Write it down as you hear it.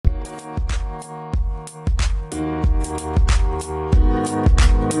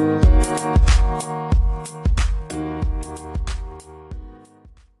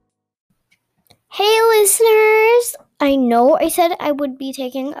I know I said I would be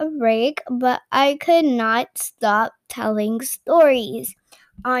taking a break, but I could not stop telling stories.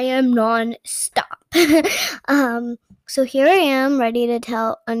 I am non-stop. So here I am, ready to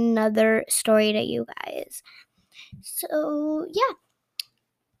tell another story to you guys. So, yeah.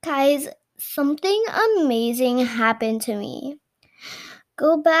 Guys, something amazing happened to me.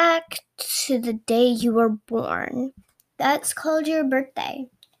 Go back to the day you were born. That's called your birthday.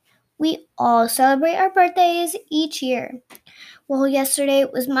 We all celebrate our birthdays each year. Well, yesterday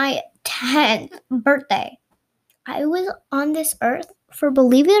was my 10th birthday. I was on this earth for,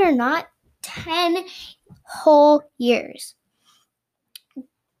 believe it or not, 10 whole years.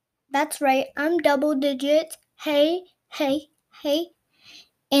 That's right, I'm double digits. Hey.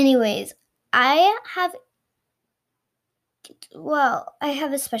 Anyways, I have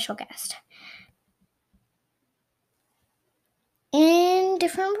a special guest. In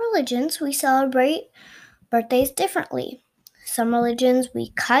different religions, we celebrate birthdays differently. Some religions,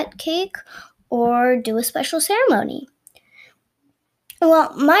 we cut cake or do a special ceremony.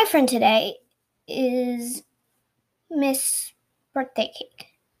 Well, my friend today is Miss Birthday Cake.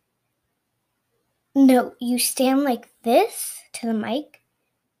 No, you stand like this to the mic.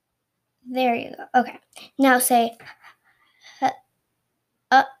 There you go. Okay. Now say,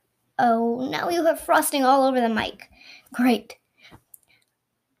 uh-oh, now you have frosting all over the mic. Great.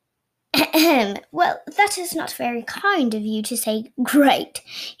 Well, that is not very kind of you to say great,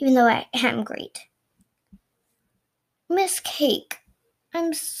 even though I am great. Miss Cake,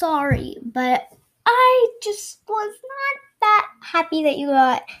 I'm sorry, but I just was not that happy that you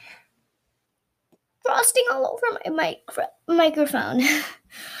got frosting all over my microphone.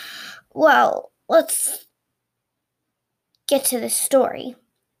 Well, let's get to the story.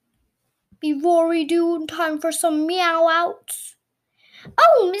 Before we do, time for some meow outs.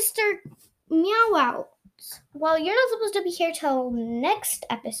 Oh, Mr. Meow Outs. Well, you're not supposed to be here till next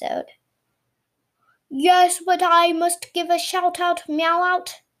episode. Yes, but I must give a shout out, meow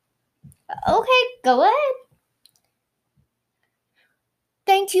out. Okay, go ahead.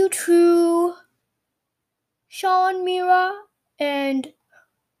 Thank you to Sean, Mira, and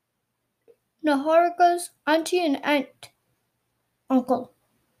Naharika's auntie and uncle.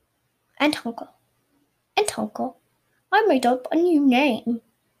 I made up a new name.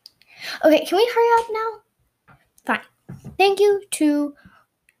 Okay, can we hurry up now? Fine. Thank you to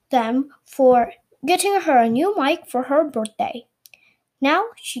them for getting her a new mic for her birthday. Now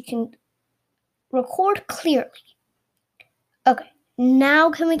she can record clearly. Okay, now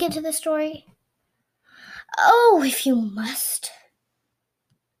can we get to the story? Oh, if you must.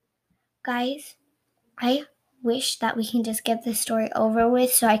 Guys, I wish that we can just get this story over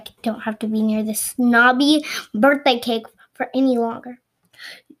with so I don't have to be near this snobby birthday cake for any longer.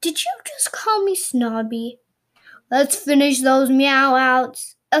 Did you just call me snobby? Let's finish those meow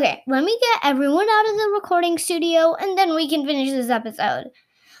outs. Okay, let me get everyone out of the recording studio and then we can finish this episode.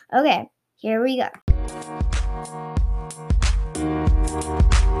 Okay, here we go.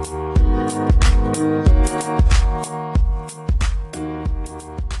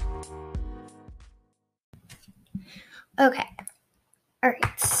 Okay.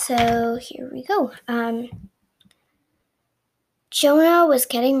 Alright, so here we go. Jonah was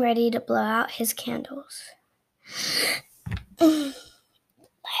getting ready to blow out his candles.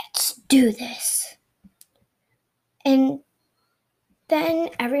 Let's do this. And then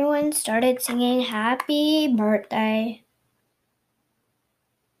everyone started singing happy birthday.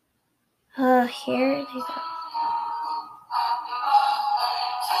 Here they go.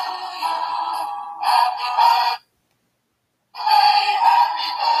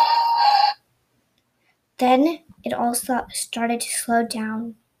 Then it all started to slow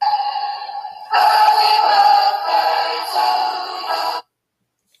down.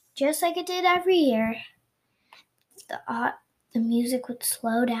 Just like it did every year, the music would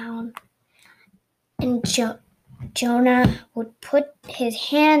slow down, and Jonah would put his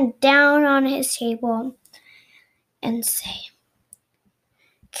hand down on his table and say,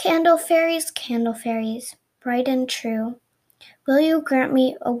 candle fairies, bright and true, will you grant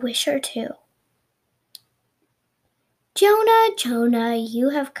me a wish or two? Jonah, you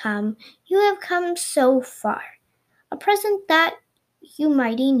have come so far. A present that you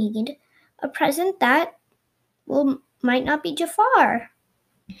mighty need, a present that might not be Jafar.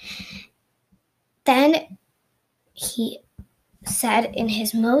 Then he said in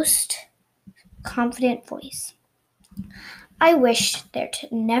his most confident voice, I wish there to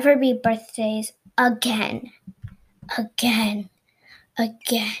never be birthdays again.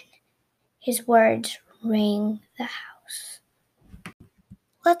 His words rang the house.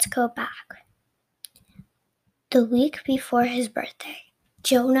 Let's go back. The week before his birthday,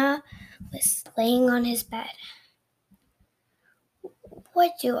 Jonah was laying on his bed.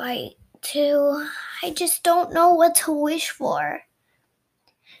 What do I do? I just don't know what to wish for.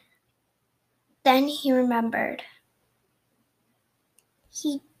 Then he remembered.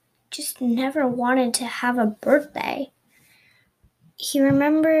 He just never wanted to have a birthday. He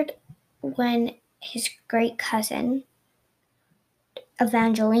remembered when his great cousin,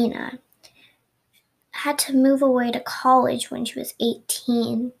 Evangelina, had to move away to college when she was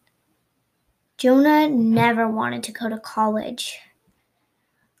 18. Jonah never wanted to go to college.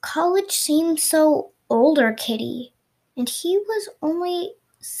 College seemed so older kiddy, and he was only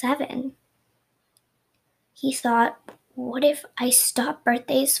 7. He thought, what if I stop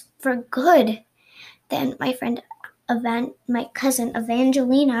birthdays for good? Then my cousin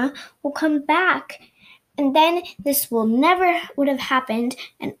Evangelina will come back, and then this will never would have happened,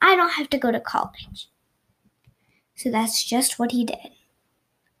 and I don't have to go to college. So that's just what he did.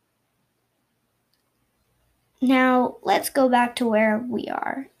 Now let's go back to where we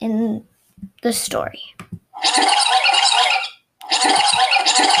are in the story.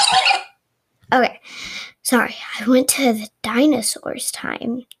 Okay, sorry, I went to the dinosaurs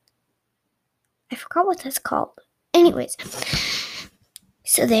time. I forgot what that's called. Anyways,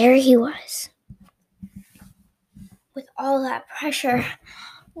 so there he was. With all that pressure,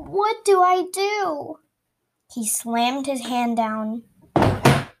 what do I do? He slammed his hand down.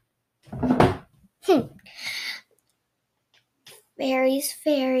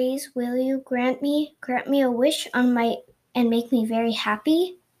 Fairies, will you grant me a wish and make me very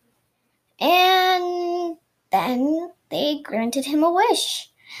happy? And then they granted him a wish.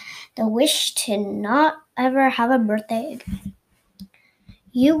 The wish to not ever have a birthday again.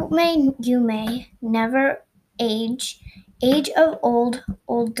 You may never age of old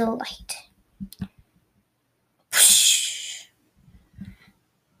delight.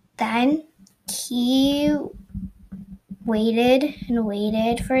 Then he waited and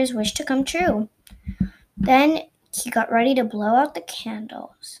waited for his wish to come true. Then he got ready to blow out the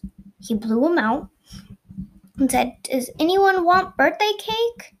candles. He blew them out and said, "Does anyone want birthday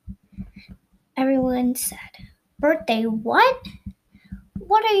cake?" Everyone said, "Birthday what?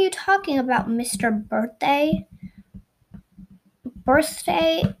 What are you talking about, Mr. Birthday?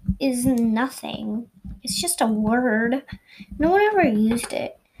 Birthday is nothing. It's just a word. No one ever used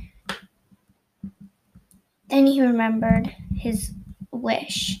it." Then he remembered his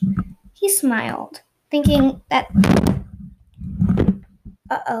wish. He smiled, thinking that,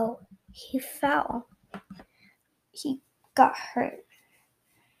 he fell. He got hurt.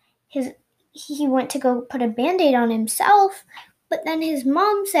 He went to go put a Band-Aid on himself, but then his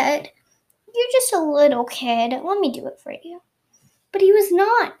mom said, "You're just a little kid. Let me do it for you." But he was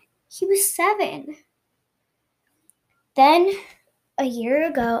not. He was 7. Then, a year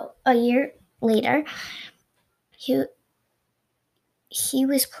later, he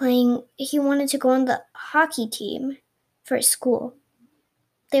wanted to go on the hockey team for his school.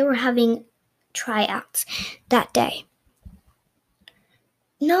 They were having tryouts that day.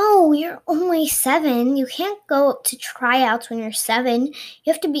 "No, you're only 7. You can't go to tryouts when you're 7.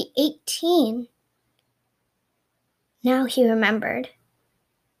 You have to be 18. Now he remembered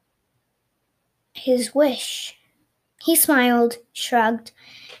his wish. He smiled, shrugged,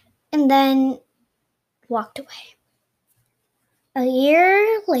 and then walked away. A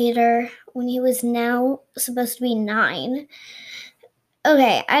year later, when he was now supposed to be 9.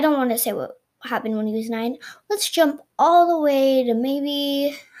 Okay, I don't want to say what happened when he was 9. Let's jump all the way to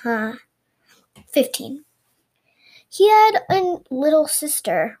maybe 15. He had a little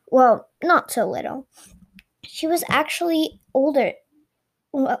sister. Well, not so little. She was actually older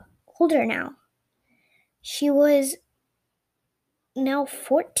now. She was now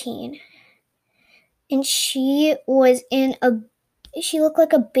 14. And she looked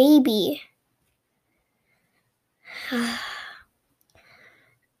like a baby.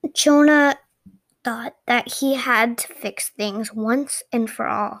 Jonah thought that he had to fix things once and for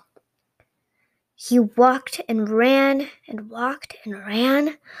all. He walked and ran and walked and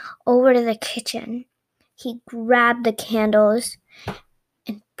ran over to the kitchen. He grabbed the candles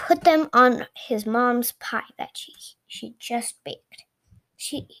and put them on his mom's pie that she just baked.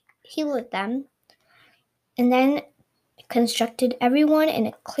 He lit them and then constructed everyone in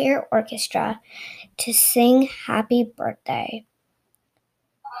a clear orchestra to sing happy birthday.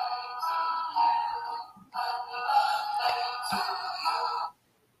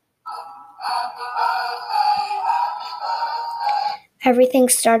 Everything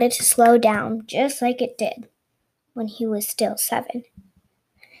started to slow down, just like it did when he was still 7.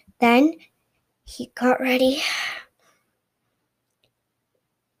 Then He got ready.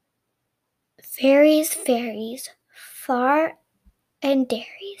 Fairies, fairies, far and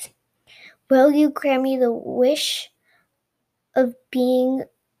dairies, will you grant me the wish of being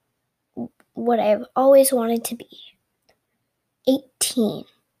what I've always wanted to be? 18.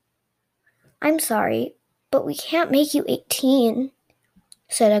 I'm sorry, but we can't make you 18,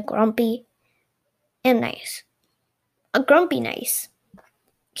 said a grumpy nice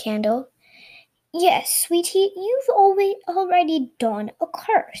candle. Yes, sweetie, you've already done a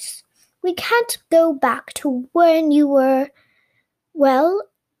curse. We can't go back to when you were, well,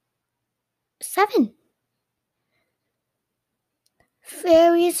 7.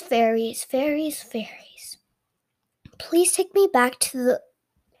 Fairies, fairies, fairies, fairies. Please take me back to the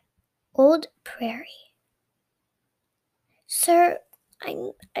old prairie. Sir,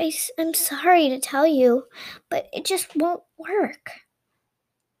 I'm sorry to tell you, but it just won't work.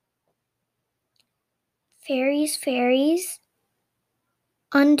 Fairies, fairies,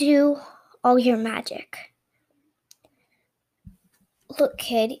 undo all your magic. Look,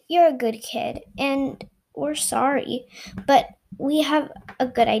 kid, you're a good kid, and we're sorry, but we have a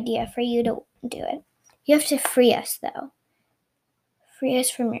good idea for you to do it. You have to free us, though. Free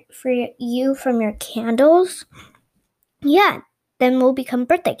you from your candles? Yeah, then we'll become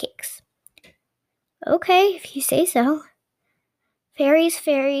birthday cakes. Okay, if you say so. Fairies,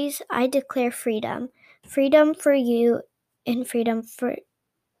 fairies, I declare freedom. Freedom for you and freedom for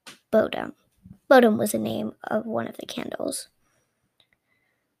Bodum. Bodum was the name of one of the candles.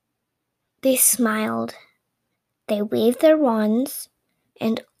 They smiled. They waved their wands,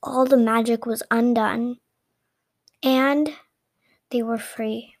 and all the magic was undone. And they were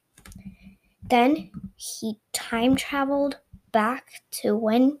free. Then he time traveled back to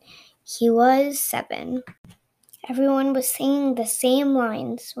when he was 7. Everyone was singing the same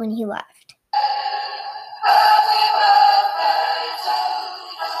lines when he left.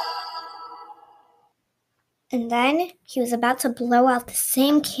 And then he was about to blow out the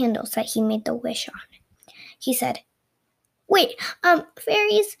same candles that he made the wish on. He said, "Wait,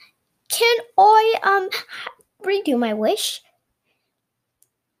 fairies, can I, redo my wish?"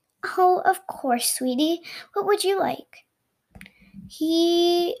 "Oh, of course, sweetie. What would you like?"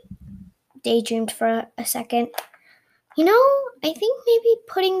 He daydreamed for a second. I think maybe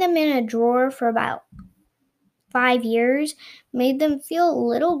putting them in a drawer for about 5 years made them feel a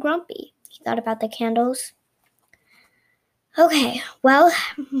little grumpy. He thought about the candles. Okay, well,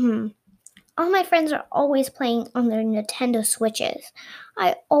 all my friends are always playing on their Nintendo Switches.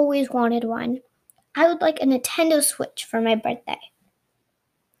 I always wanted one. I would like a Nintendo Switch for my birthday.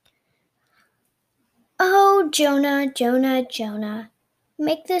 Oh, Jonah, Jonah, Jonah.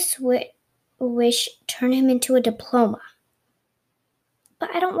 Make this wish turn him into a diploma.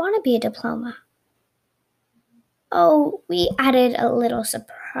 But I don't want to be a diploma. Oh, we added a little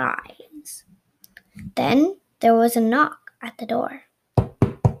surprise. Then there was a knock at the door.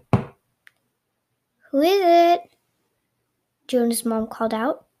 Who is it? Jonah's mom called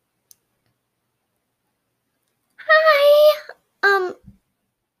out. Hi,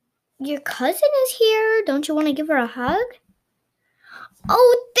 your cousin is here. Don't you want to give her a hug?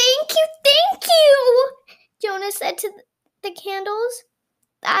 Oh, thank you, Jonah said to the candles.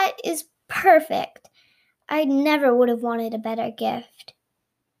 That is perfect. I never would have wanted a better gift.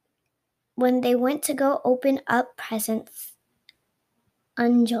 When they went to go open up presents,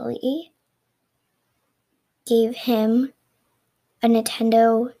 Anjali gave him a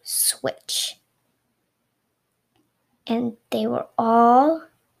Nintendo Switch. And they were all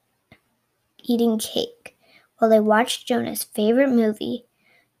eating cake while they watched Jonah's favorite movie,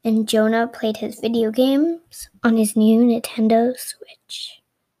 and Jonah played his video games on his new Nintendo Switch.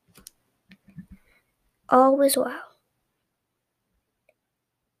 All was well,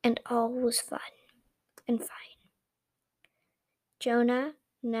 and all was fun and fine. Jonah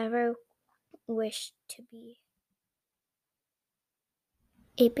never wished to be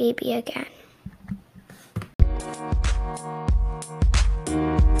a baby again.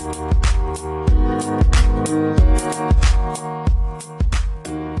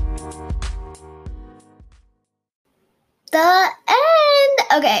 The end!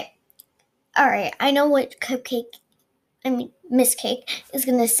 Okay. Alright, I know what Miss Cake is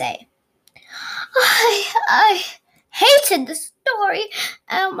gonna say. I hated the story.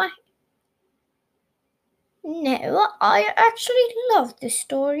 No, I actually loved the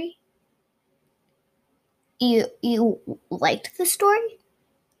story. You liked the story?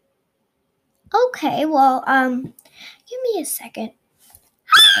 Okay, well, give me a second.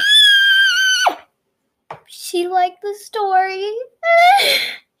 She liked the story.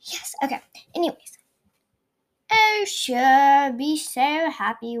 Yes, okay. Anyways. I should be so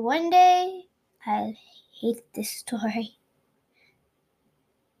happy one day. I hate this story.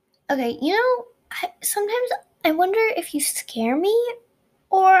 Okay, sometimes I wonder if you scare me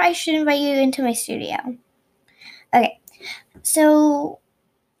or I should invite you into my studio. Okay, so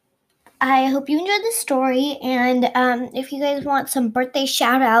I hope you enjoyed the story, and if you guys want some birthday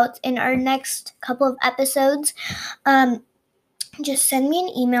shout outs in our next couple of episodes, just send me an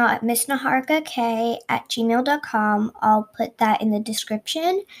email at missnaharkak@gmail.com. I'll put that in the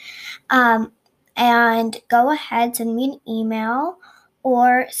description. And go ahead, send me an email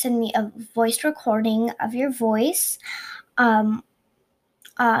or send me a voice recording of your voice on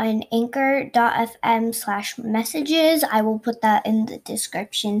anchor.fm/messages. I will put that in the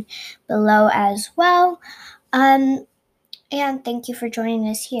description below as well. And thank you for joining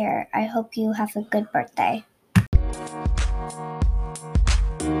us here. I hope you have a good birthday.